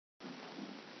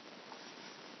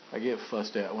I get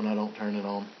fussed at when I don't turn it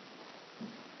on.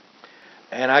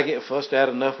 And I get fussed at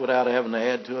enough without having to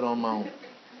add to it on my own.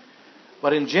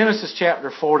 But in Genesis chapter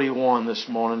 41 this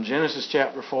morning, Genesis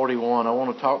chapter 41, I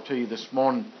want to talk to you this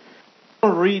morning. I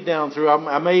want to read down through,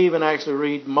 I may even actually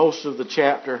read most of the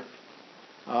chapter,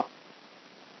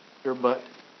 but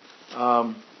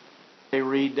they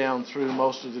read down through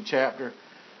most of the chapter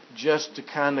just to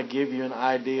kind of give you an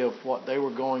idea of what they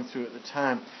were going through at the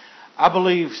time. I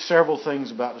believe several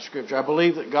things about the Scripture. I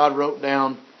believe that God wrote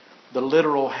down the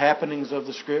literal happenings of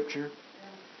the Scripture.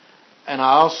 And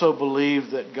I also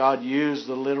believe that God used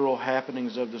the literal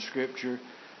happenings of the Scripture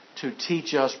to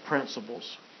teach us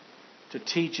principles, to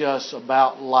teach us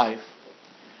about life.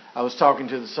 I was talking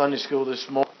to the Sunday school this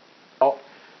morning.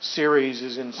 Series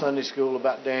is in Sunday school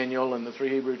about Daniel and the three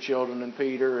Hebrew children and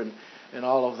Peter and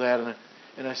all of that.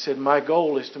 And I said, my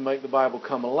goal is to make the Bible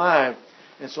come alive.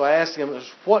 And so I asked him,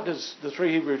 what does the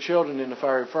three Hebrew children in the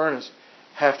fiery furnace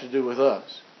have to do with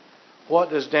us?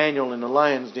 What does Daniel in the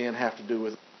lion's den have to do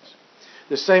with us?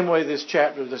 The same way this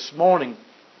chapter this morning,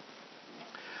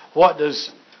 what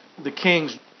does the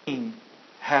king's dream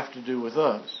have to do with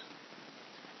us?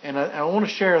 And I want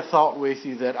to share a thought with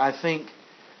you that I think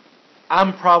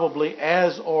I'm probably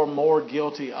as or more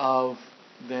guilty of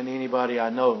than anybody I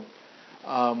know.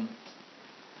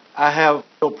 I have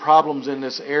real problems in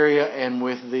this area, and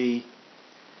with the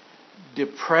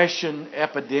depression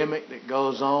epidemic that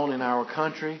goes on in our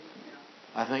country,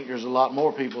 I think there's a lot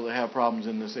more people that have problems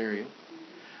in this area.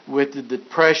 With the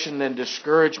depression and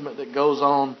discouragement that goes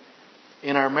on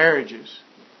in our marriages,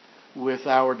 with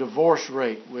our divorce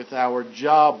rate, with our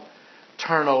job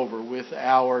turnover, with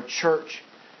our church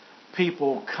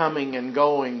people coming and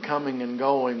going,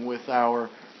 with our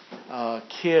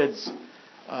kids.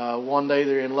 One day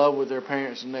they're in love with their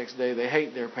parents, the next day they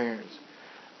hate their parents.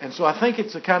 And so I think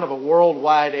it's a kind of a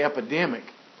worldwide epidemic.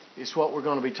 It's what we're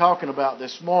going to be talking about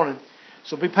this morning.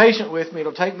 So be patient with me.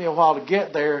 It'll take me a while to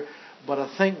get there. But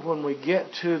I think when we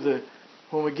get to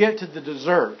the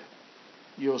dessert,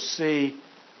 you'll see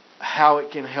how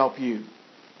it can help you.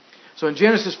 So in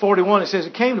Genesis 41, it says,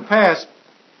 it came to pass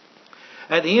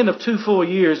at the end of 2 full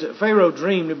years that Pharaoh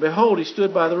dreamed, and behold, he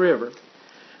stood by the river.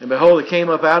 And behold, there came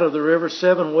up out of the river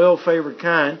 7 well-favored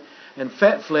kine, and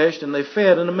fat-fleshed, and they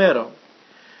fed in a meadow.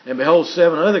 And behold,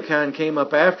 7 other kine came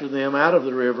up after them out of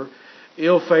the river,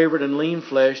 ill-favored and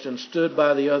lean-fleshed, and stood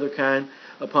by the other kine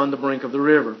upon the brink of the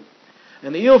river.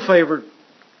 And the ill-favored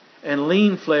and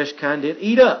lean-fleshed kind did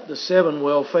eat up the 7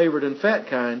 well-favored and fat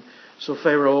kind. So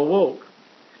Pharaoh awoke.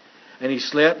 And he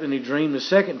slept, and he dreamed the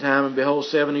second time, and behold,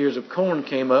 7 ears of corn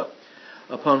came up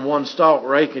upon one stalk,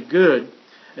 raked good.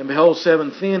 And behold,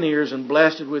 7 thin ears, and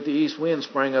blasted with the east wind,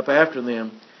 sprang up after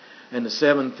them. And the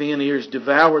 7 thin ears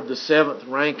devoured the 7th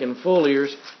rank and full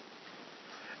ears.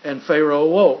 And Pharaoh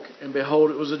awoke, and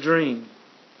behold, it was a dream.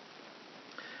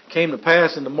 It came to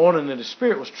pass in the morning that his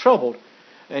spirit was troubled,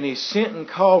 and he sent and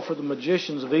called for the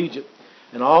magicians of Egypt,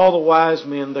 and all the wise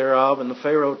men thereof, and the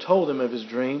Pharaoh told them of his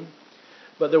dream.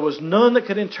 But there was none that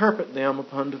could interpret them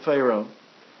unto Pharaoh.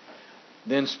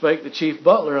 Then spake the chief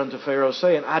butler unto Pharaoh,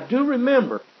 saying, I do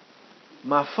remember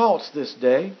my faults this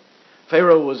day.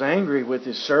 Pharaoh was angry with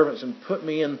his servants, and put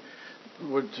me in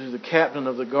to the captain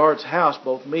of the guard's house,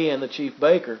 both me and the chief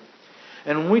baker.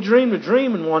 And when we dreamed a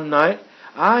dream in one night,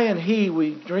 I and he,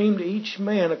 we dreamed each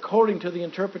man according to the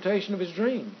interpretation of his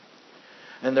dream.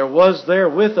 And there was there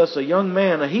with us a young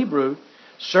man, a Hebrew,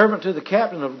 servant to the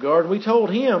captain of the guard. And we told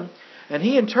him, and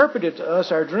he interpreted to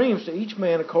us our dreams, to each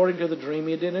man according to the dream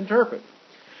he did interpret.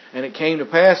 And it came to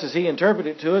pass, as he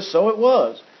interpreted to us, so it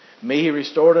was. Me he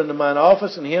restored unto mine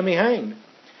office, and him he hanged.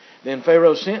 Then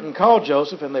Pharaoh sent and called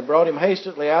Joseph, and they brought him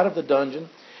hastily out of the dungeon.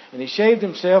 And he shaved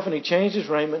himself, and he changed his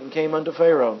raiment, and came unto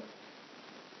Pharaoh.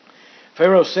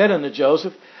 Pharaoh said unto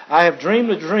Joseph, I have dreamed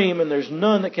a dream, and there's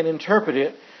none that can interpret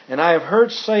it. And I have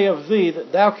heard say of thee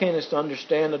that thou canst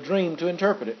understand a dream to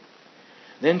interpret it.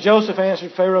 Then Joseph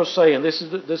answered Pharaoh, saying, this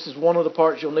is one of the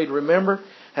parts you'll need to remember.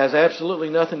 Has absolutely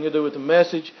nothing to do with the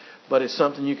message, but it's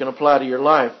something you can apply to your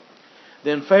life.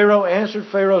 Then Pharaoh answered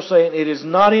Pharaoh, saying, it is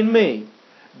not in me.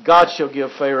 God shall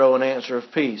give Pharaoh an answer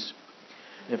of peace.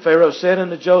 And Pharaoh said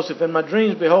unto Joseph, in my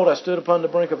dreams, behold, I stood upon the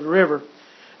brink of the river,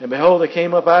 and behold, there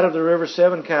came up out of the river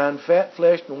 7 kine,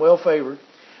 fat-fleshed and well-favored,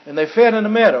 and they fed in a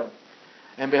meadow.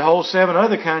 And behold, 7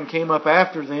 other kine came up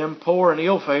after them, poor and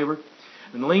ill-favored,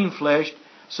 and lean-fleshed,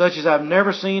 such as I've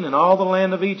never seen in all the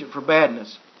land of Egypt for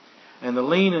badness. And the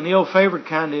lean and ill-favored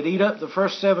kind did eat up the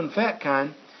first 7 fat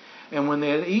kine, and when they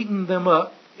had eaten them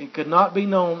up, it could not be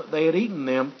known that they had eaten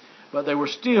them, but they were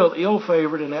still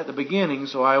ill-favored and at the beginning,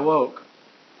 so I awoke.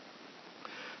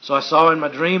 So I saw in my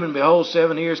dream, and behold,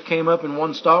 7 ears came up in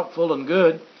one stalk, full and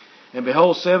good. And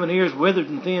behold, 7 ears withered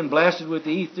and thin, blasted with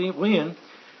the east wind,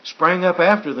 sprang up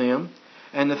after them.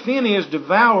 And the thin ears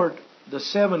devoured the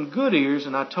 7 good ears.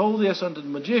 And I told this unto the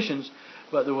magicians,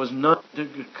 but there was none that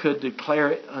could declare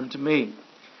it unto me.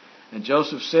 And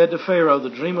Joseph said to Pharaoh, the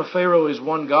dream of Pharaoh is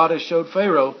one God has showed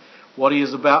Pharaoh what he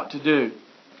is about to do.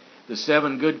 The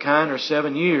 7 good kine are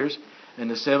 7 years,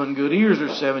 and the 7 good ears are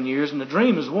 7 years, and the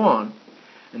dream is one.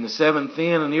 And the 7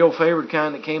 thin and ill-favored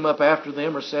kind that came up after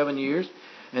them are 7 years.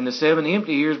 And the 7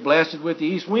 empty ears blasted with the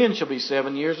east wind shall be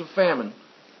 7 years of famine.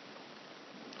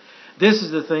 This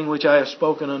is the thing which I have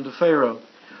spoken unto Pharaoh.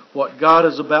 What God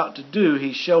is about to do,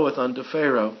 he showeth unto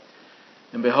Pharaoh.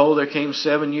 And behold, there came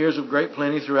 7 years of great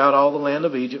plenty throughout all the land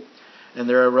of Egypt. And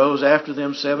there arose after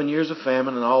them 7 years of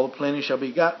famine, and all the plenty shall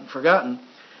be forgotten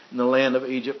in the land of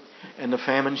Egypt, and the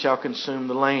famine shall consume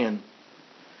the land.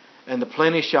 And the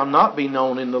plenty shall not be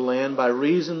known in the land by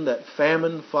reason that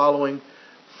famine following,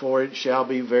 for it shall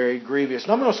be very grievous.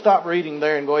 Now I'm going to stop reading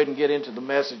there and go ahead and get into the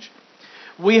message.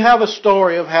 We have a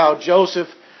story of how Joseph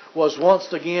was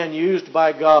once again used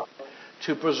by God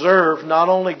to preserve not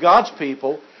only God's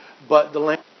people, but the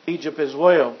land of Egypt as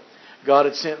well. God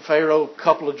had sent Pharaoh a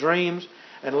couple of dreams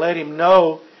and let him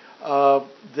know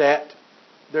that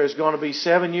there's going to be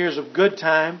 7 years of good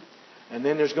time, and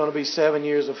then there's going to be 7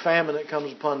 years of famine that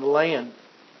comes upon the land.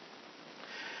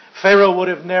 Pharaoh would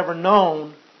have never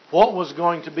known what was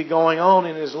going to be going on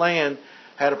in his land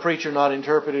had a preacher not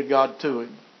interpreted God to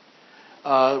him.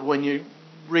 When you're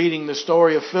reading the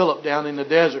story of Philip down in the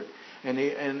desert, and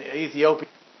Ethiopia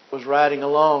was riding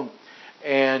along,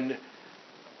 and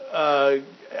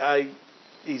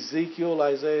Ezekiel,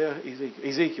 I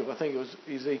think it was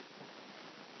Ezekiel.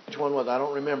 Which one was it? I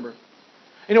don't remember.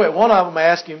 Anyway, one of them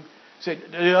asked him, said,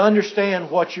 do you understand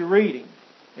what you're reading?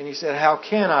 And he said, how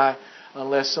can I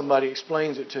unless somebody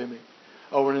explains it to me?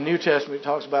 Over in the New Testament it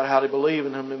talks about how they believe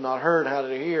in whom they've not heard, how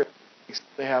they hear.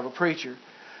 They have a preacher.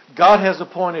 God has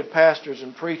appointed pastors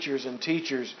and preachers and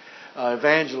teachers,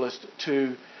 evangelists,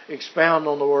 to expound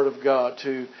on the Word of God,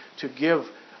 to give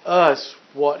us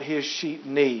what His sheep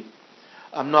need.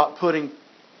 I'm not putting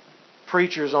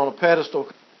preachers on a pedestal,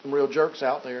 some real jerks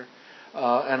out there,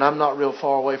 and I'm not real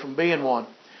far away from being one.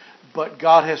 But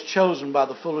God has chosen by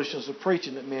the foolishness of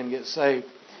preaching that men get saved.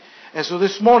 And so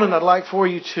this morning I'd like for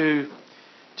you to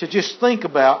just think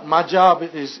about, my job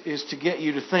is to get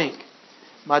you to think.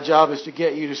 My job is to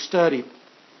get you to study.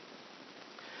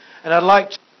 And I'd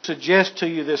like to suggest to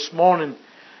you this morning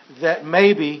that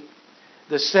maybe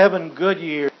the 7 good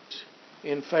years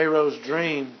in Pharaoh's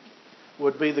dream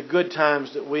would be the good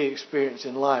times that we experience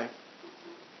in life.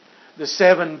 The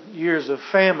 7 years of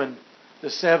famine,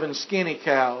 the 7 skinny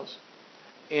cows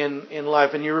in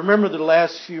life. And you remember the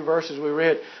last few verses we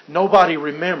read, nobody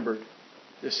remembered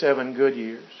the 7 good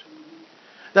years.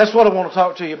 That's what I want to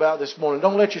talk to you about this morning.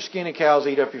 Don't let your skinny cows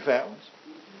eat up your fat ones.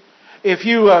 If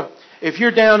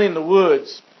you're down in the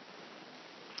woods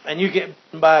and you get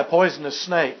bitten by a poisonous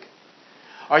snake,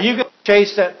 are you going to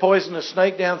chase that poisonous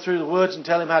snake down through the woods and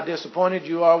tell him how disappointed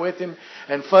you are with him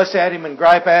and fuss at him and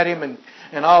gripe at him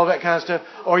and all of that kind of stuff?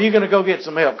 Or are you going to go get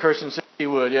some help? Kirsten said she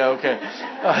would. Yeah, okay.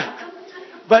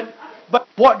 But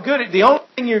what good? The only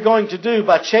thing you're going to do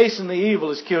by chasing the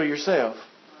evil is kill yourself.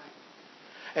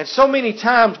 And so many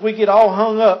times we get all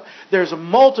hung up. There's a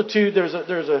multitude. There's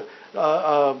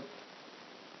a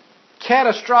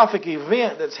catastrophic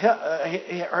event that's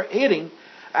hitting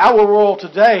our world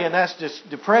today, and that's just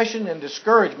depression and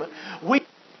discouragement. We get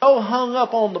so hung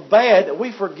up on the bad that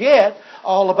we forget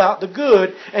all about the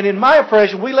good. And in my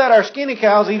impression, we let our skinny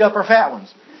cows eat up our fat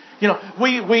ones. You know,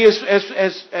 we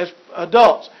as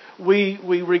adults, we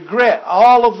regret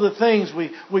all of the things.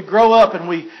 We grow up and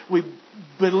we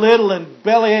belittle and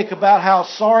bellyache about how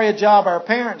sorry a job our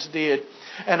parents did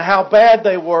and how bad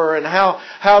they were and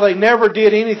how they never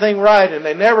did anything right and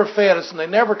they never fed us and they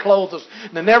never clothed us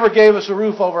and they never gave us a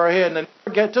roof over our head and they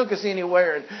never took us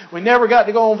anywhere and we never got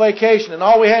to go on vacation and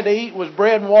all we had to eat was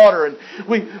bread and water and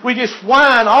we just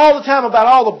whine all the time about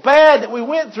all the bad that we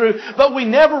went through, but we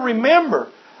never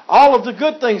remember all of the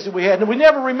good things that we had. And we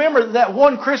never remember that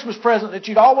one Christmas present that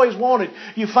you'd always wanted,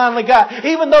 you finally got.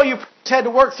 Even though you had to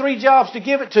work 3 jobs to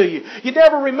give it to you. You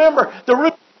never remember the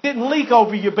roof didn't leak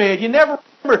over your bed. You never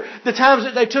remember the times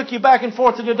that they took you back and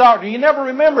forth to the doctor. You never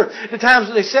remember the times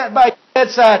that they sat by your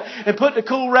bedside and put the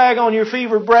cool rag on your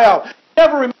fevered brow. You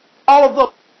never remember all of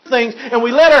those things. And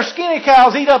we let our skinny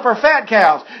cows eat up our fat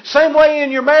cows. Same way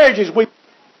in your marriages. We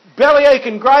bellyache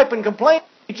and gripe and complain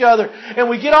to each other, and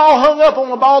we get all hung up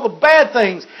on all the bad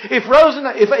things.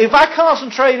 If I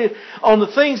concentrated on the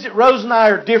things that Rose and I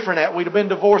are different at, we'd have been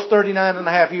divorced 39 and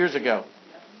a half years ago.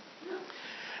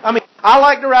 I mean, I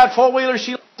like to ride four-wheelers.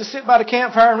 She likes to sit by the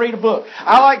campfire and read a book.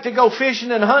 I like to go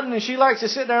fishing and hunting, and she likes to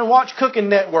sit there and watch Cooking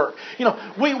Network. You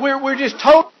know, we're just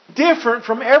totally different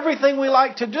from everything we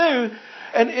like to do.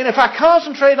 And if I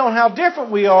concentrate on how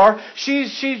different we are,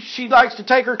 she likes to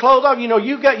take her clothes off. You know,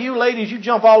 you ladies, you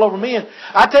jump all over me. And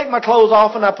I take my clothes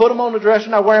off and I put them on the dresser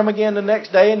and I wear them again the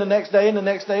next day and the next day and the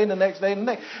next day and the next day and the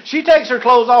next. She takes her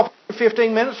clothes off for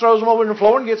 15 minutes, throws them over on the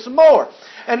floor and gets some more.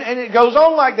 And it goes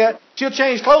on like that. She'll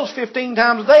change clothes 15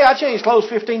 times a day. I change clothes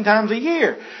 15 times a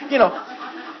year. You know.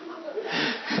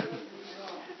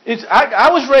 I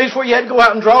was raised where you had to go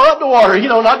out and draw up the water, you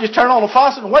know, not just turn on the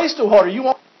faucet and waste the water. You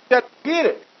want to get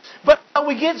it. But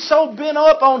we get so bent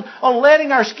up on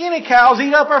letting our skinny cows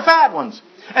eat up our fat ones.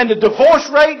 And the divorce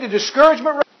rate, the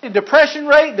discouragement rate, the depression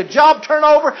rate, the job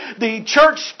turnover, the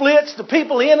church splits, the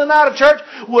people in and out of church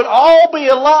would all be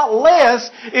a lot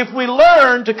less if we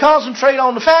learned to concentrate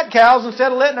on the fat cows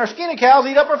instead of letting our skinny cows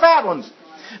eat up our fat ones.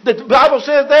 The Bible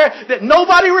says there that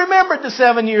nobody remembered the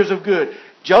 7 years of good.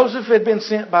 Joseph had been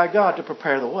sent by God to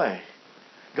prepare the way.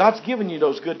 God's given you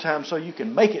those good times so you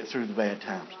can make it through the bad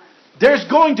times. There's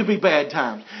going to be bad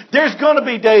times. There's going to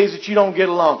be days that you don't get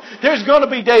along. There's going to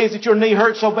be days that your knee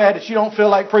hurts so bad that you don't feel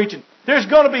like preaching. There's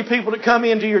going to be people that come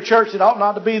into your church that ought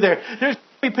not to be there. There's going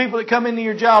to be people that come into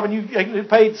your job and you get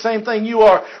paid the same thing you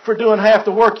are for doing half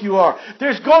the work you are.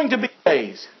 There's going to be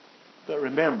days. But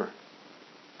remember,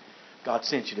 God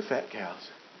sent you the fat cows.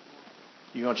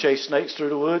 You going to chase snakes through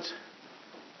the woods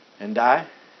and die?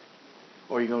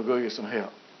 Or are you going to go get some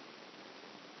help?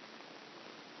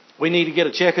 We need to get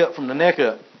a checkup from the neck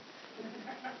up.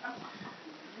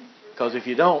 Because if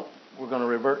you don't, we're going to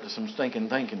revert to some stinking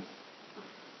thinking.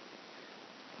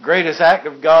 The greatest act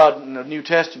of God in the New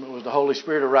Testament was the Holy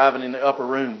Spirit arriving in the upper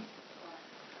room.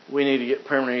 We need to get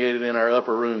permeated in our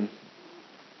upper room.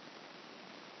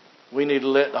 We need to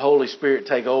let the Holy Spirit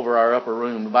take over our upper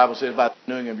room. The Bible says, by the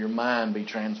renewing of your mind be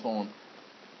transformed.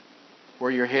 Where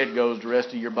your head goes, the rest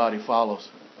of your body follows.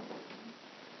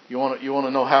 You want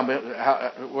to know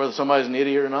how whether somebody's an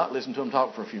idiot or not? Listen to them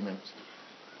talk for a few minutes.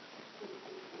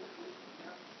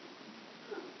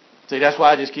 See, that's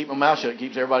why I just keep my mouth shut. It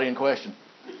keeps everybody in question.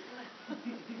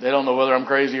 They don't know whether I'm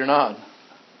crazy or not.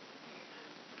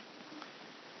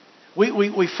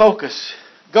 We focus.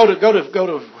 Go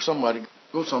to somebody.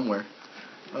 Go somewhere.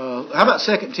 How about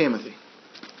 2 Timothy?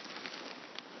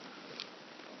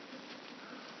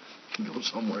 Go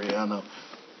somewhere. Yeah, I know.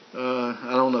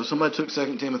 I don't know. Somebody took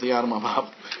 2 Timothy out of my Bible.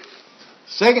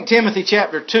 2 Timothy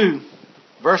chapter 2,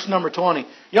 verse number 20. You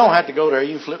don't have to go there.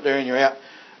 You can flip there in your app.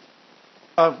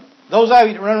 Those of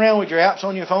you that run around with your apps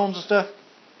on your phones and stuff,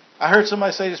 I heard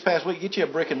somebody say this past week, get you a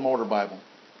brick and mortar Bible.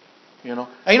 You know,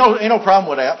 ain't no problem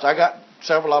with apps. I got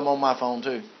several of them on my phone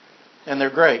too, and they're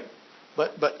great.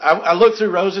 But I looked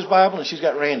through Rose's Bible and she's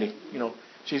got Randy. You know,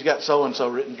 she's got so and so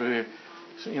written through here.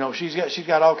 You know, she's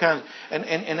got all kinds,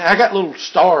 and I got little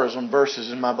stars on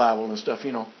verses in my Bible and stuff.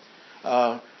 You know,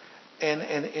 and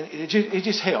it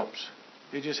just helps.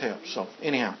 It just helps. So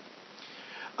anyhow,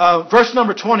 verse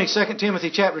number 20, 2 Timothy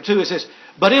chapter 2, it says,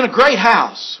 "But in a great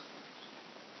house,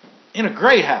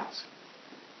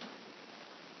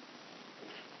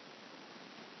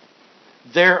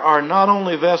 there are not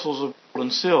only vessels of gold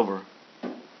and silver,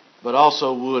 but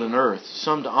also wood and earth,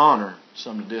 some to honor,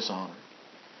 some to dishonor."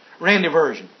 Randy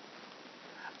version.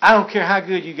 I don't care how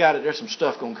good you got it, there's some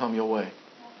stuff going to come your way.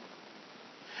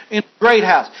 In a great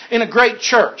house, in a great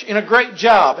church, in a great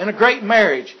job, in a great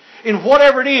marriage, in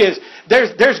whatever it is,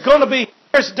 there's going to be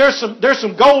there's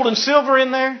some gold and silver in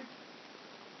there,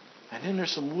 and then there's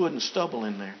some wood and stubble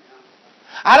in there.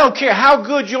 I don't care how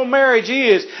good your marriage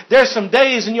is, there's some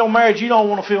days in your marriage you don't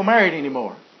want to feel married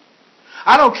anymore.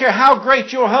 I don't care how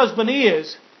great your husband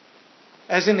is,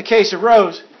 as in the case of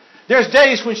Rose. There's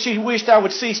days when she wished I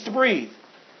would cease to breathe.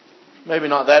 Maybe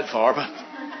not that far, but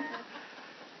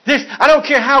I don't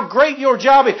care how great your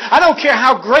job is. I don't care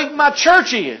how great my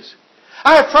church is.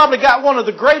 I have probably got one of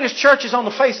the greatest churches on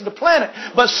the face of the planet,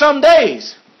 but some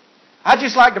days I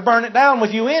just like to burn it down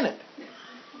with you in it.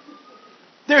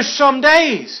 There's some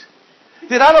days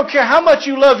that I don't care how much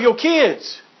you love your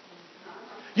kids.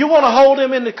 You want to hold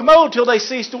them in the commode till they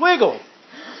cease to wiggle.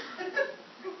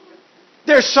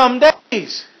 There's some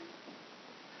days.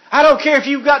 I don't care if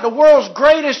you've got the world's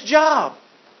greatest job.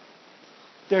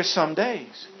 There's some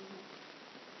days.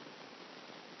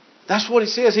 That's what he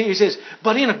says here. He says,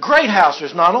 but in a great house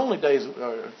there's not only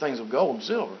things of gold and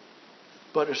silver,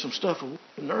 But there's some stuff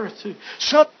in the earth too.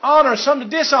 Some to honor, some to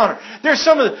dishonor. There's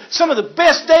some of the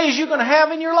best days you're going to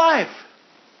have in your life.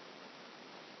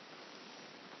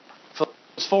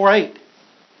 Philippians 4:8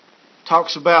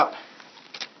 talks about,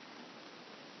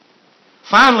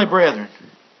 finally, brethren,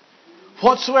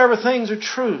 whatsoever things are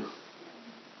true,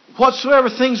 whatsoever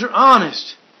things are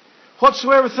honest,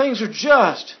 whatsoever things are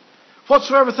just,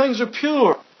 whatsoever things are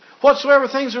pure, whatsoever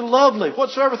things are lovely,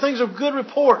 whatsoever things are of good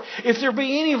report, if there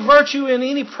be any virtue and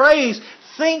any praise,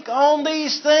 think on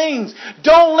these things.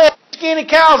 Don't let skinny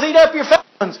cows eat up your fat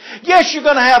ones. Yes, you're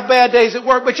going to have bad days at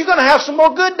work, but you're going to have some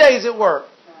more good days at work.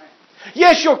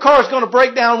 Yes, your car's going to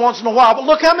break down once in a while, but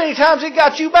look how many times it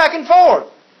got you back and forth.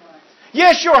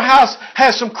 Yes, your house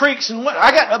has some creaks and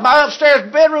I got my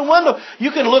upstairs bedroom window.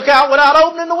 You can look out without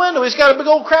opening the window. It's got a big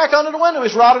old crack under the window.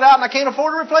 It's rotted out and I can't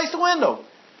afford to replace the window.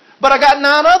 But I got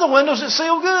 9 other windows that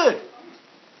seal good.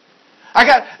 I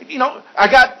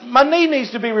got my knee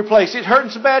needs to be replaced. It's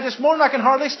hurting so bad this morning I can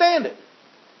hardly stand it.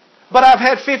 But I've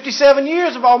had 57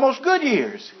 years of almost good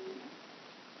years.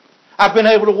 I've been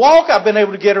able to walk. I've been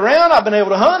able to get around. I've been able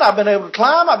to hunt. I've been able to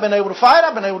climb. I've been able to fight.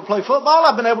 I've been able to play football.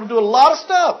 I've been able to do a lot of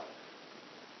stuff.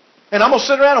 And I'm going to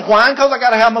sit around and whine because I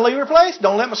got to have my knee replaced.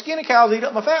 Don't let my skinny cows eat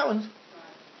up my fat ones.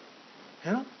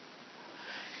 You know?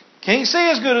 Can't see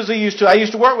as good as they used to. I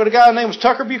used to work with a guy named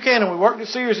Tucker Buchanan. We worked at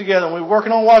Sears together, and we were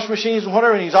working on washing machines and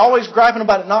whatever, and he's always griping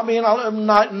about it not being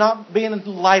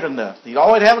light enough. He's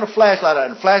always having a flashlight out,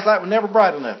 and the flashlight was never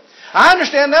bright enough. I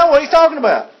understand now what he's talking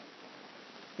about.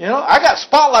 You know, I got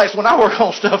spotlights when I work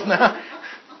on stuff now.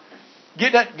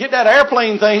 Get that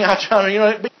airplane thing out,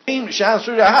 that big beam that shines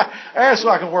through the air so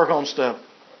I can work on stuff.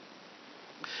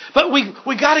 But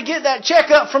we got to get that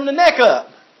checkup from the neck up.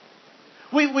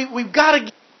 We've got to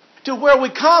get to where we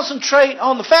concentrate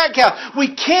on the fat cow.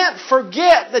 We can't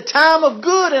forget the time of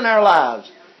good in our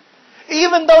lives.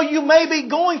 Even though you may be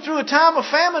going through a time of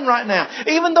famine right now.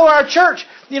 Even though our church,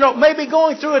 may be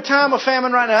going through a time of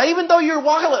famine right now. Even though your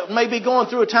wallet may be going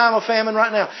through a time of famine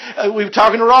right now. We were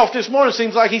talking to Rolf this morning. It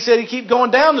seems like he said he keep going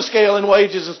down the scale in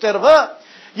wages instead of up.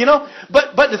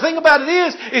 But the thing about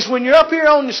it is when you're up here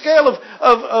on the scale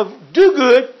of do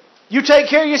good, you take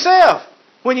care of yourself.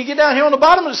 When you get down here on the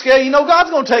bottom of the scale, you know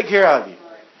God's going to take care of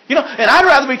you. And I'd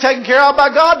rather be taken care of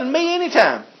by God than me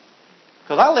anytime.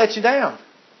 Because I let you down.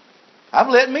 I've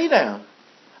let me down.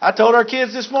 I told our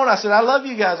kids this morning, I said, I love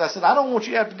you guys. I said, I don't want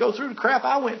you to have to go through the crap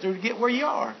I went through to get where you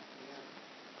are.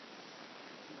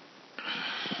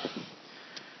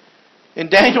 In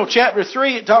Daniel chapter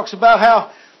 3, it talks about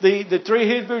how the 3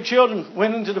 Hebrew children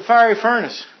went into the fiery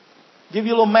furnace. I'll give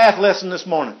you a little math lesson this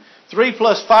morning. 3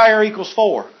 plus fire equals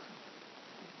 4.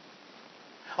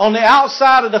 On the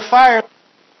outside of the fire,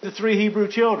 the 3 Hebrew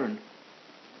children.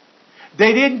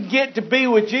 They didn't get to be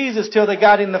with Jesus till they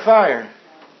got in the fire.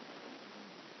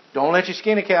 Don't let your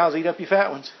skinny cows eat up your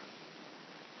fat ones.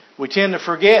 We tend to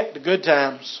forget the good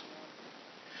times.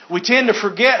 We tend to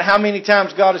forget how many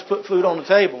times God has put food on the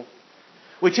table.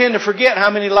 We tend to forget how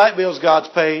many light bills God's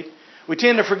paid. We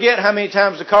tend to forget how many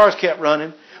times the cars kept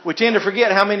running. We tend to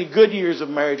forget how many good years of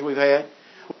marriage we've had.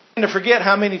 We tend to forget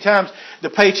how many times the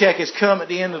paycheck has come at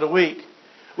the end of the week.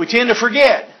 We tend to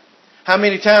forget how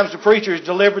many times the preacher has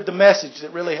delivered the message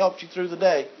that really helped you through the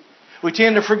day. We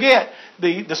tend to forget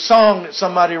the song that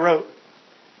somebody wrote.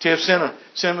 Tiff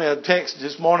sent me a text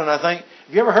this morning, I think.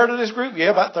 Have you ever heard of this group? Yeah,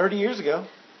 about 30 years ago.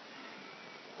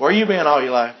 Where you been all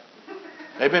your life?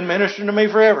 They've been ministering to me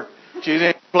forever. She's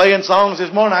in playing songs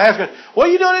this morning. I asked her, what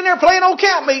are you doing in there playing old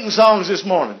camp meeting songs this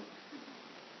morning?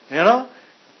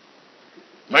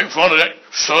 Make fun of that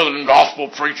Southern gospel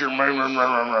preacher.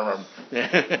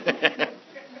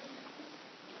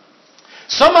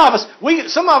 Some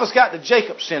of us got the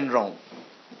Jacob syndrome.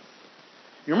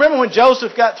 You remember when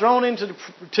Joseph got thrown into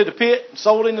the pit and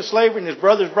sold into slavery and his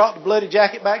brothers brought the bloody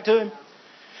jacket back to him?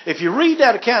 If you read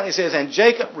that account, it says, and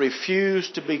Jacob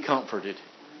refused to be comforted.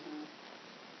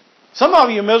 Some of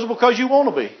you are miserable because you want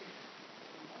to be.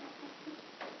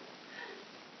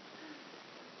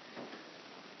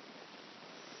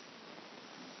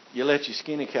 You let your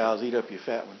skinny cows eat up your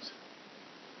fat ones.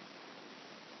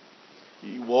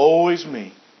 Woe is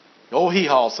me. Old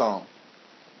hee-haw song.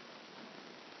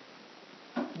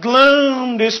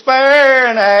 Gloom, despair,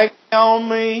 and agony on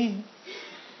me.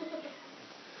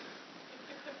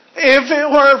 If it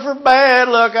weren't for bad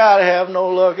luck, I'd have no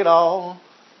luck at all.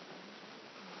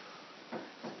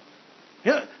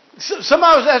 Some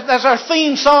of us, that's our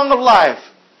theme song of life.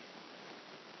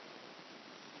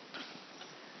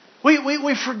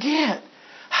 We forget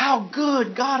how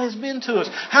good God has been to us.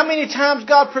 How many times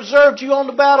God preserved you on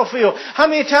the battlefield. How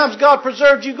many times God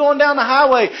preserved you going down the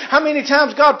highway. How many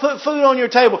times God put food on your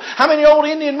table. How many old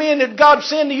Indian men did God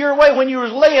send to your way when you were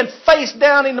laying face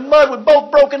down in the mud with both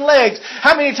broken legs.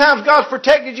 How many times God's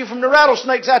protected you from the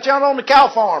rattlesnakes out there on the cow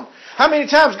farm. How many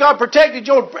times God protected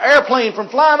your airplane from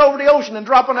flying over the ocean and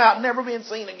dropping out and never being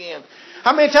seen again.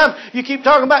 How many times you keep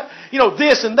talking about,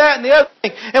 this and that and the other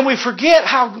thing, and we forget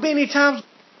how many times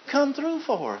come through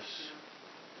for us.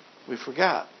 We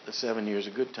forgot the 7 years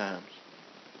of good times.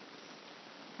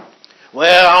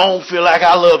 Well, I don't feel like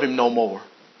I love him no more.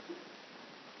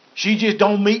 She just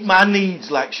don't meet my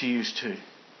needs like she used to.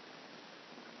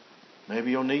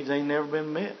 Maybe your needs ain't never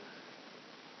been met.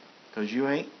 Because you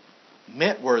ain't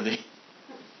met worthy.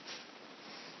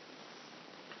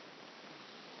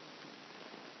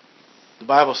 The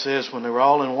Bible says when they were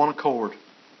all in one accord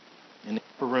in the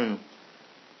upper room,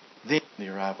 then the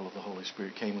arrival of the Holy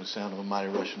Spirit came with the sound of a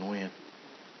mighty rushing wind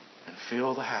and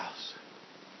filled the house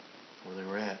where they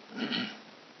were at.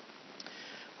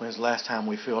 When's the last time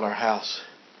we filled our house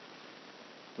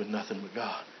with nothing but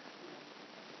God?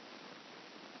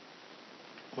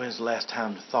 When's the last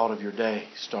time the thought of your day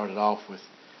started off with,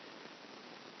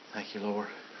 thank you, Lord,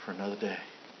 for another day?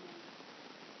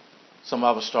 Some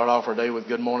of us start off our day with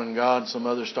good morning, God. Some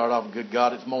others start off with good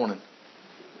God, it's morning.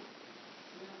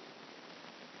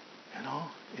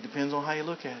 It depends on how you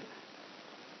look at it.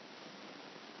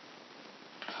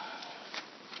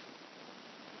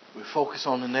 We focus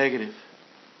on the negative.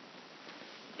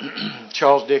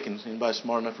 Charles Dickens. Anybody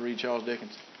smart enough to read Charles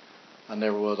Dickens? I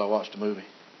never was. I watched a movie.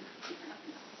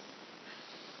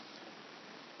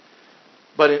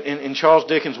 But in Charles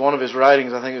Dickens, one of his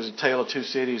writings, I think it was A Tale of Two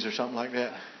Cities or something like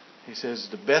that, he says,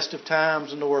 the best of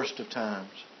times and the worst of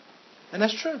times. And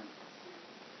that's true.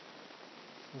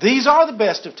 These are the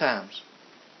best of times.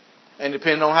 And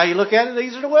depending on how you look at it,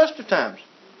 these are the worst of times.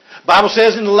 The Bible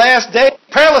says in the last day,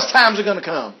 perilous times are going to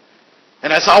come.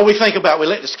 And that's all we think about. We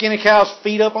let the skinny cows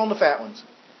feed up on the fat ones.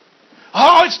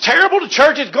 Oh, it's terrible. The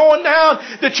church is going down.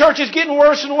 The church is getting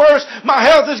worse and worse. My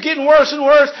health is getting worse and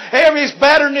worse. It's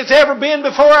better than it's ever been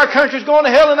before. Our country's going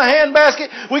to hell in a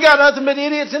handbasket. We got nothing but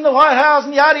idiots in the White House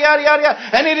and yada, yada, yada, yada.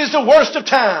 And it is the worst of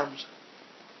times.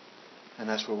 And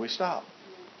that's where we stop.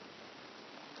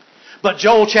 But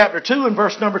Joel chapter 2 and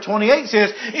verse number 28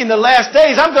 says, in the last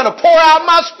days I'm going to pour out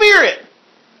my Spirit.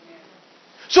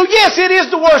 So yes, it is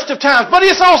the worst of times, but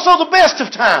it's also the best of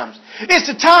times. It's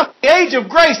the time, the age of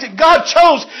grace that God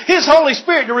chose His Holy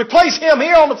Spirit to replace Him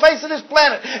here on the face of this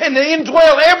planet and to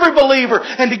indwell every believer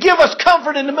and to give us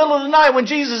comfort in the middle of the night when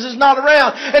Jesus is not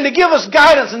around and to give us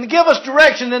guidance and to give us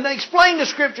direction and to explain the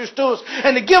Scriptures to us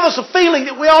and to give us a feeling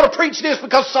that we ought to preach this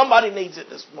because somebody needs it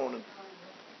this morning.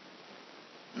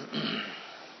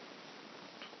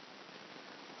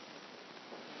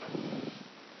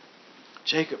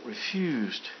 Jacob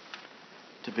refused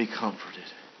to be comforted.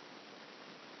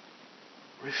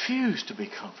 Refused to be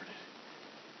comforted.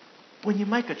 When you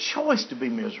make a choice to be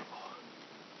miserable.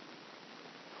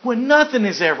 When nothing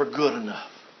is ever good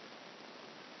enough.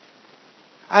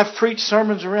 I've preached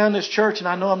sermons around this church, and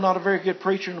I know I'm not a very good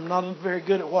preacher and I'm not very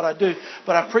good at what I do,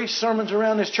 but I've preached sermons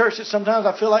around this church that sometimes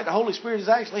I feel like the Holy Spirit is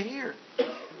actually here.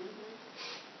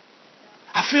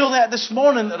 I feel that this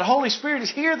morning, that the Holy Spirit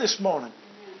is here this morning.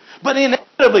 But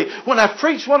inevitably, when I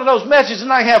preach one of those messages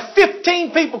and I have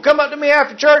 15 people come up to me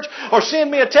after church or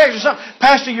send me a text or something,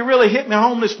 Pastor, you really hit me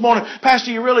home this morning. Pastor,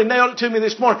 you really nailed it to me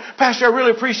this morning. Pastor, I really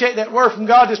appreciate that word from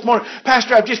God this morning.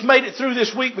 Pastor, I've just made it through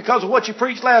this week because of what you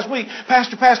preached last week.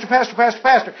 Pastor, Pastor, Pastor, Pastor,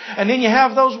 Pastor. And then you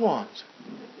have those ones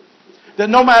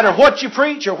that no matter what you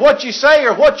preach or what you say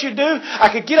or what you do, I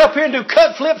could get up here and do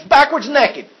cut flips backwards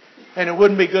naked. And it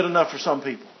wouldn't be good enough for some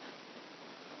people.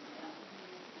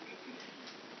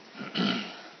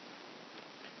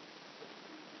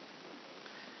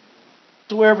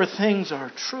 Whatsoever things are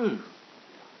true,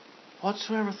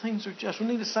 whatsoever things are just. We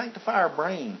need to sanctify our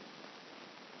brain.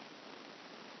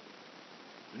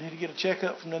 We need to get a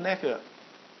checkup from the neck up.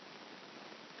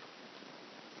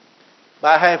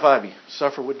 By half of you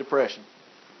suffer with depression.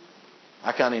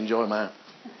 I kind of enjoy mine.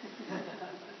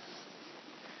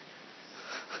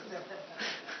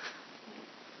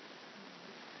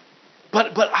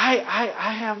 But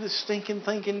I have this stinking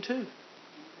thinking too.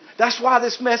 That's why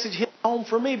this message hit home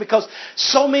for me, because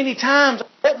so many times I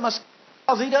let my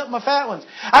cows eat up my fat ones.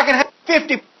 I can have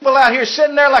 50 people out here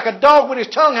sitting there like a dog with his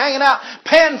tongue hanging out,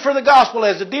 panting for the gospel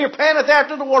as the deer panteth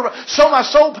after the water. So my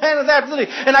soul panteth after thee.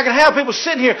 And I can have people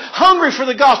sitting here hungry for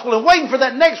the gospel and waiting for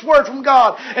that next word from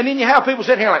God. And then you have people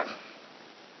sitting here like,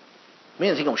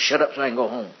 when's he going to shut up so I can go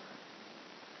home?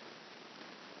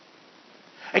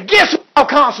 And guess what I'll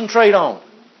concentrate on?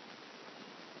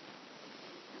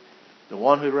 The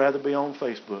one who'd rather be on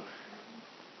Facebook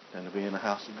than to be in the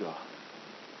house of God.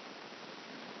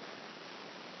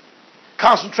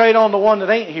 Concentrate on the one that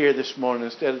ain't here this morning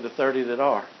instead of the 30 that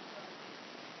are.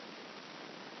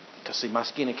 Because see, my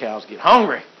skinny cows get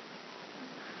hungry.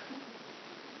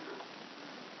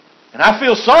 And I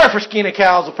feel sorry for skinny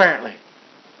cows apparently.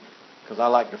 Because I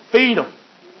like to feed them.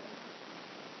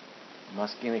 My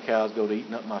skinny cows go to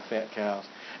eating up my fat cows.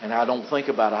 And I don't think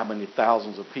about how many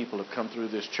thousands of people have come through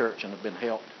this church and have been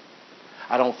helped.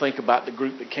 I don't think about the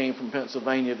group that came from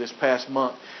Pennsylvania this past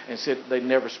month and said that they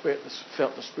never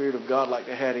felt the Spirit of God like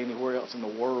they had anywhere else in the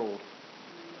world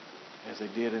as they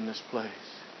did in this place.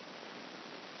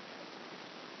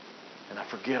 And I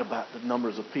forget about the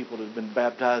numbers of people that have been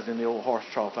baptized in the old horse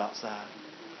trough outside.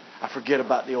 I forget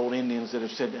about the old Indians that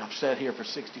have said, I've sat here for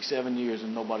 67 years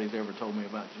and nobody's ever told me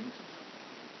about Jesus.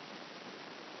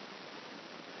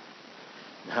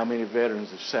 And how many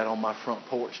veterans have sat on my front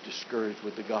porch discouraged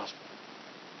with the gospel?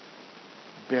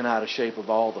 Been out of shape of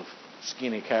all the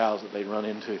skinny cows that they run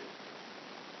into. And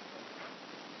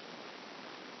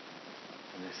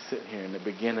they're sitting here and they're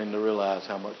beginning to realize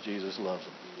how much Jesus loves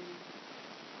them.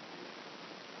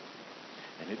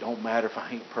 And it don't matter if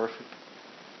I ain't perfect.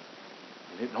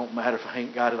 And it don't matter if I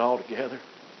ain't got it all together.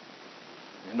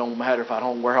 It don't matter if I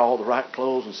don't wear all the right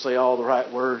clothes and say all the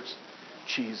right words.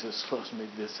 Jesus loves me,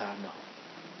 this I know.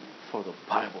 For the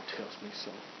Bible tells me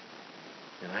so.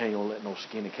 And I ain't going to let no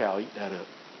skinny cow eat that up.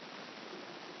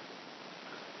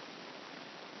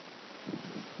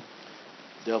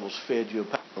 The devil's fed you a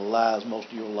pack of lies most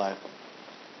of your life.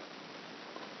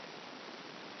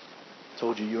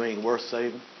 Told you you ain't worth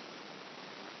saving.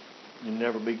 You'll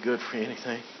never be good for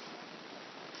anything.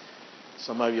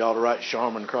 Some of you ought to write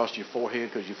Charmin across your forehead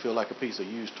because you feel like a piece of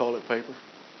used toilet paper.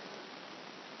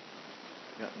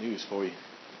 Got news for you.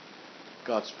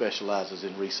 God specializes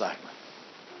in recycling.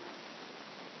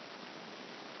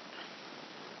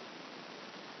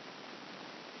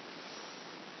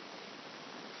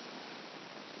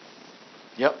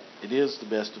 Yep, it is the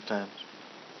best of times.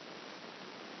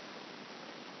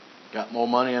 Got more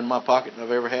money in my pocket than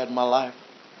I've ever had in my life.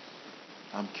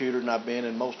 I'm cuter than I've been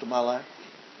in most of my life.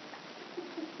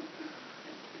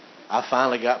 I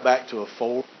finally got back to a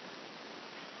Ford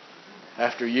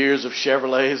after years of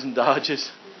Chevrolets and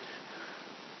Dodges.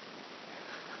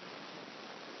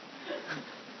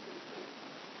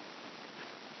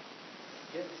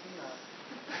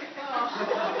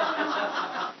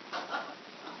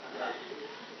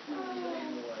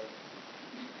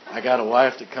 I got a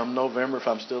wife that come November, if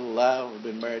I'm still alive, we've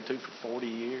been married to for 40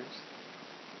 years.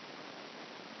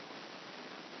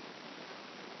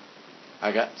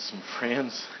 I got some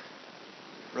friends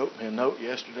wrote me a note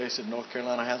yesterday, said North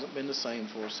Carolina hasn't been the same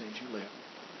for us since you left.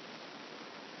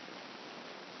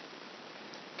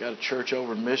 Got a church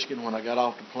over in Michigan. When I got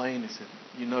off the plane, he said,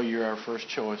 you know you're our first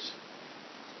choice.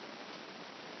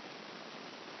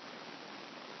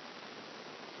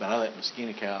 But I let my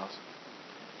skinny cows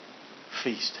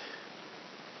feast.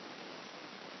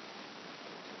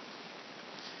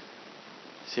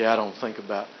 See, I don't think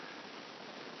about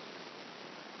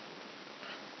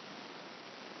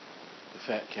the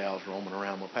fat cows roaming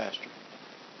around my pasture.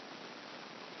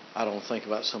 I don't think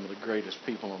about some of the greatest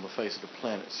people on the face of the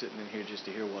planet sitting in here just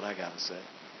to hear what I got to say.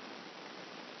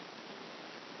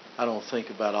 I don't think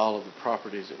about all of the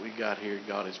properties that we got here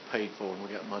God has paid for and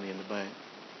we got money in the bank.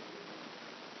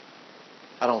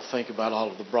 I don't think about all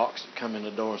of the Brocks that come in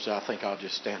the door and say, I think I'll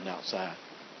just stand outside.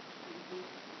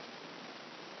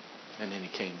 And then he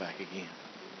came back again.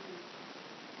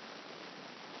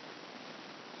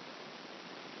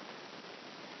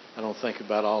 I don't think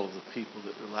about all of the people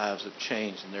that their lives have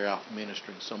changed and they're out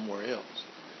ministering somewhere else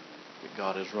that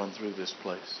God has run through this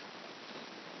place.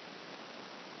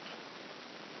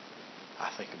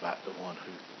 I think about the one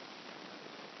who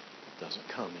doesn't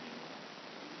come anymore.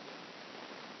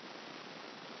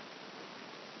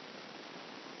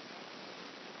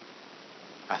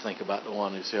 I think about the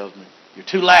one who tells me, you're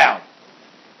too loud.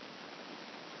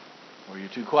 Or you're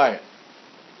too quiet.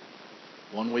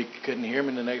 One week you couldn't hear me,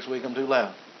 and the next week I'm too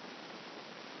loud.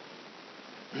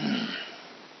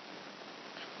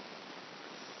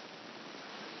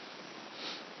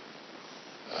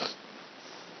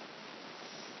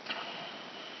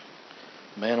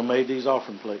 Man who made these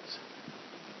offering plates.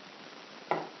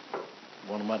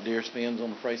 One of my dearest friends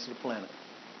on the face of the planet.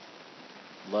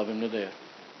 Love him to death.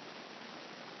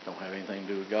 Don't have anything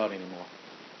to do with God anymore.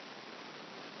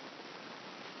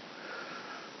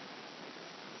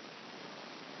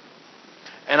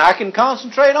 And I can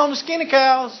concentrate on the skinny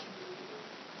cows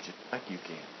just like you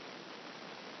can.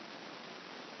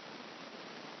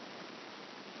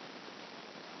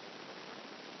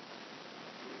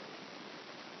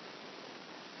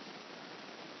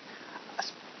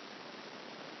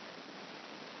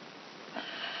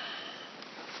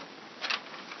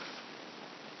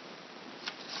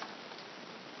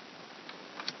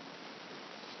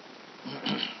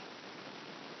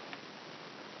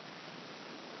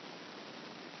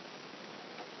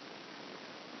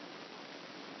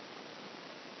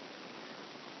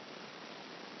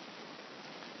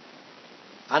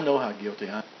 I know how guilty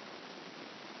I am.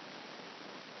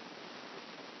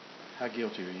 How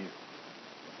guilty are you?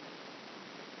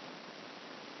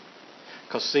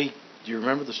 Because see, do you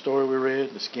remember the story we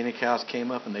read? The skinny cows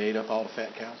came up and they ate up all the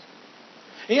fat cows.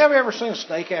 You ever seen a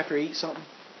snake after it eats something?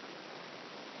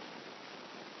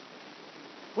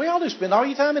 We all do spend all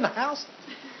your time in the house.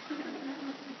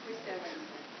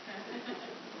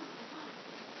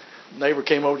 Neighbor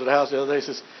came over to the house the other day and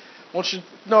says, "Want you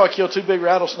to know I killed 2 big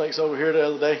rattlesnakes over here the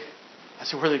other day?" I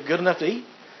said, "Were they good enough to eat?"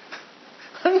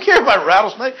 I don't care about a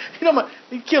rattlesnake.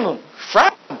 You kill them,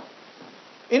 fry them.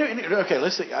 Okay,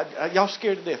 let's see. Y'all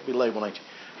scared to death to be labeled, ain't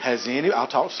you? I'll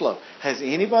talk slow. Has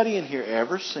anybody in here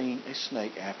ever seen a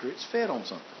snake after it's fed on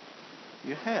something?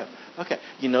 You have. Okay.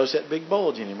 You notice that big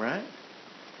bulge in him, right?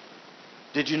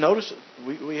 Did you notice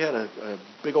we had a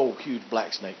big old huge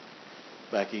black snake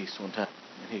back east one time.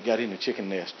 And he got in a chicken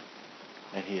nest.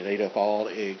 And he had ate up all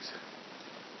the eggs.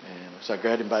 And so I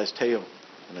grabbed him by his tail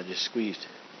and I just squeezed.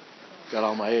 Got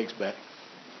all my eggs back.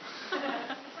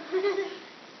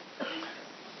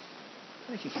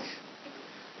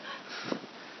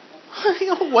 You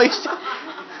don't waste it.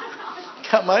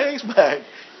 Got my eggs back.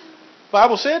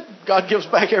 Bible said God gives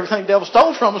back everything the devil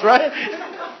stole from us, right?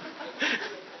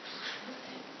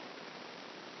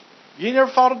 You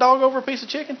never fought a dog over a piece of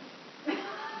chicken?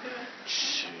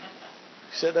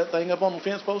 Set that thing up on the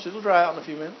fence post, it'll dry out in a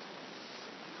few minutes.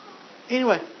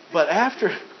 Anyway, but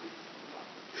after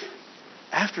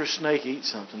a snake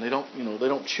eats something, they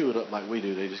don't chew it up like we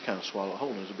do. They just kind of swallow it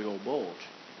whole. There's a big old bulge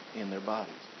in their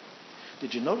bodies.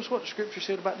 Did you notice what the scripture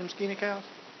said about them skinny cows?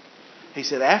 He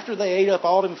said after they ate up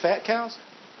all them fat cows,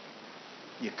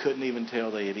 you couldn't even tell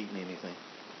they had eaten anything.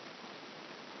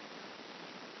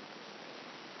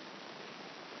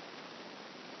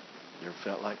 You ever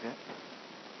felt like that?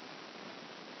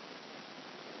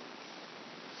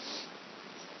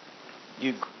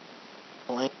 You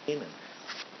complain and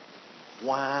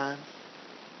whine,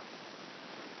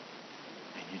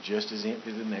 and you're just as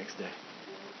empty the next day.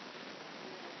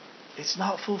 It's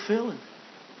not fulfilling.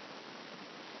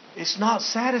 It's not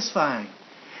satisfying.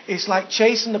 It's like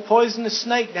chasing the poisonous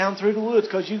snake down through the woods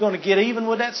because you're going to get even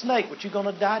with that snake, but you're going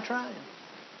to die trying.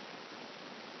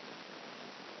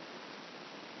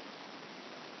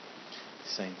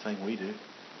 Same thing we do.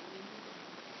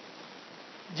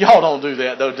 Y'all don't do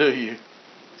that though, do you?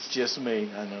 It's just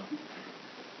me, I know.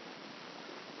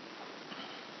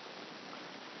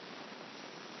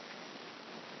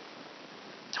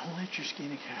 Don't let your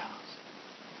skinny cows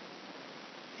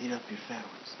eat up your fat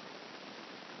ones.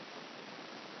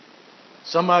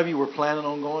 Some of you were planning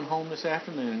on going home this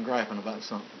afternoon and griping about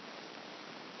something.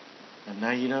 And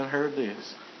now you done heard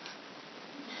this.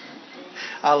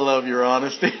 I love your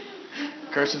honesty.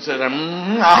 Kirsten said,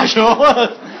 I sure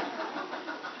was.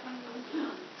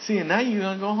 See, and now you're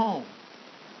going to go home.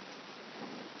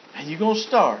 And you're going to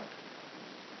start.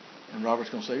 And Robert's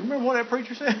going to say, remember what that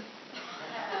preacher said?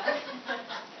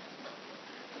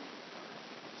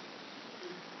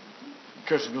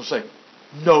 Kirsten's going to say,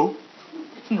 no.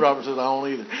 And Robert says, I don't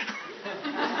either.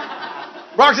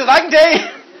 Robert says, I can tell you.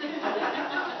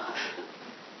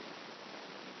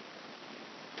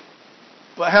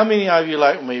 But how many of you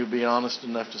like me would be honest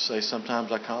enough to say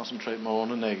sometimes I concentrate more on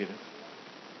the negative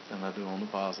than I do on the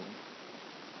positive?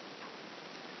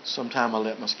 Sometimes I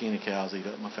let my skinny cows eat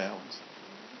up my fat ones.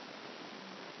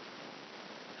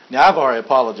 Now, I've already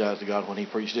apologized to God when He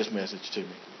preached this message to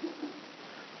me.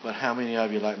 But how many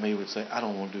of you like me would say, I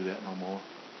don't want to do that no more?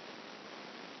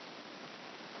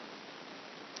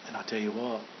 And I tell you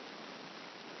what,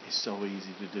 it's so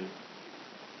easy to do.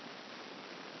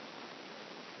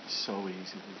 It's so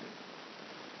easy to do.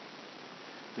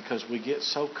 Because we get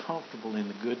so comfortable in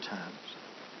the good times.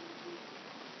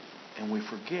 And we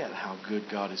forget how good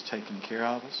God has taken care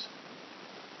of us.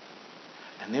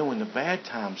 And then when the bad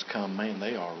times come, man,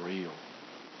 they are real.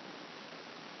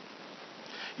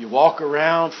 You walk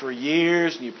around for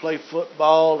years and you play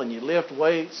football and you lift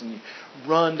weights and you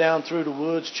run down through the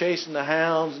woods chasing the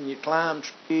hounds and you climb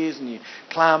trees and you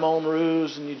climb on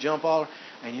roofs and you jump all,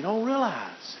 and you don't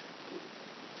realize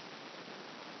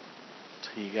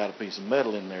until you got a piece of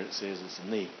metal in there that says it's a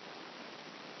knee.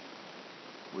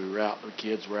 The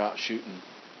kids were out shooting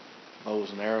bows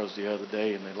and arrows the other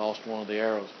day and they lost one of the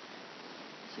arrows.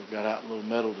 So we got out a little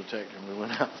metal detector and we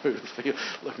went out through the field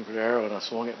looking for the arrow and I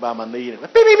swung it by my knee and it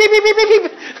went beep, beep, beep, beep, beep,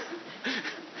 beep.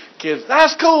 Kids,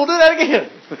 that's cool, do that again.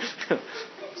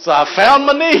 So I found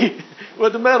my knee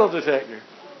with the metal detector.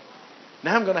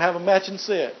 Now I'm going to have a matching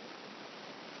set.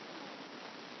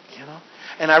 You know?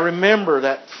 And I remember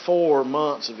that 4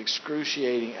 months of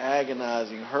excruciating,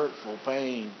 agonizing, hurtful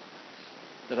pain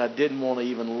that I didn't want to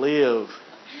even live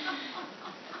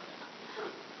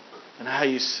And how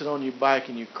you sit on your bike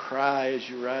and you cry as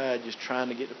you ride, just trying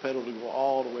to get the pedal to go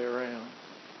all the way around.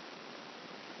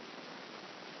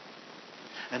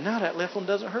 And now that left one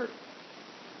doesn't hurt.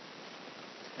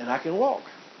 And I can walk.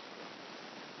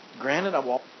 Granted, I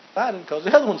walk riding because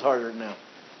the other one's harder now.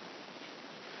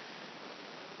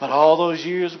 But all those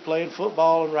years of playing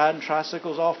football and riding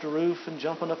tricycles off the roof and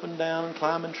jumping up and down and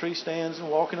climbing tree stands and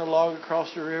walking a log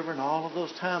across the river and all of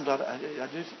those times, I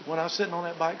just, when I was sitting on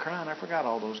that bike crying, I forgot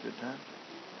all those good times.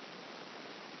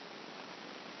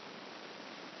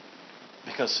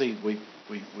 Because, see, we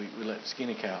let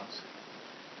skinny cows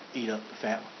eat up the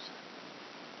fat ones.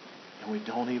 And we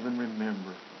don't even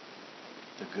remember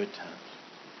the good times.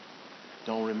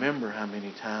 Don't remember how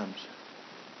many times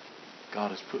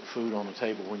God has put food on the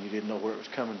table when you didn't know where it was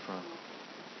coming from.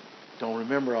 Don't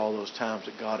remember all those times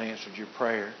that God answered your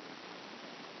prayer.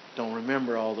 Don't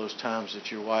remember all those times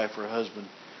that your wife or husband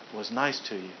was nice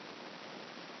to you.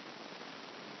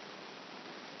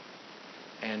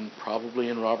 And probably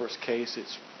in Robert's case,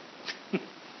 it's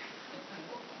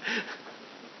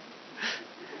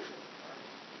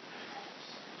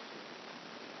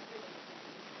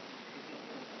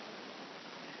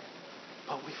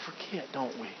but we forget,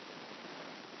 don't we?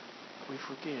 We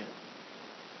forget.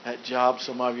 That job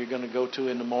some of you are going to go to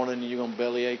in the morning and you're going to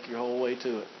bellyache your whole way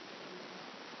to it.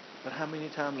 But how many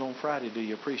times on Friday do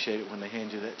you appreciate it when they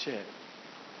hand you that check?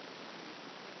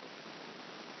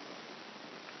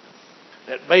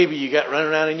 That baby you got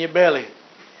running around in your belly.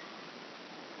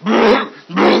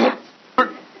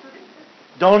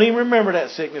 Don't even remember that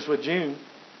sickness with June.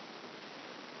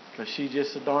 Because she's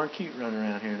just so darn cute running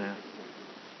around here now.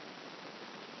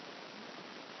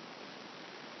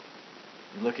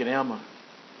 You look at Emma.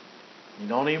 You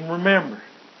don't even remember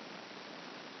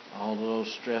all of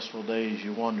those stressful days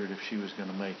you wondered if she was going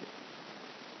to make it.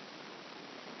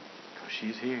 Because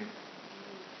she's here.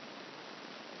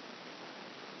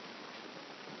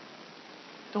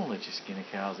 Don't let your skinny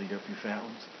cows eat up your fat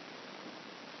ones.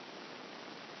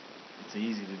 It's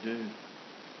easy to do.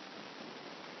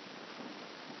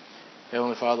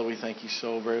 Heavenly Father, we thank you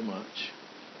so very much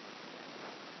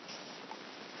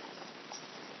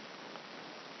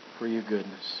for your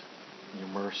goodness, your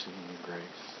mercy, and your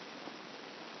grace.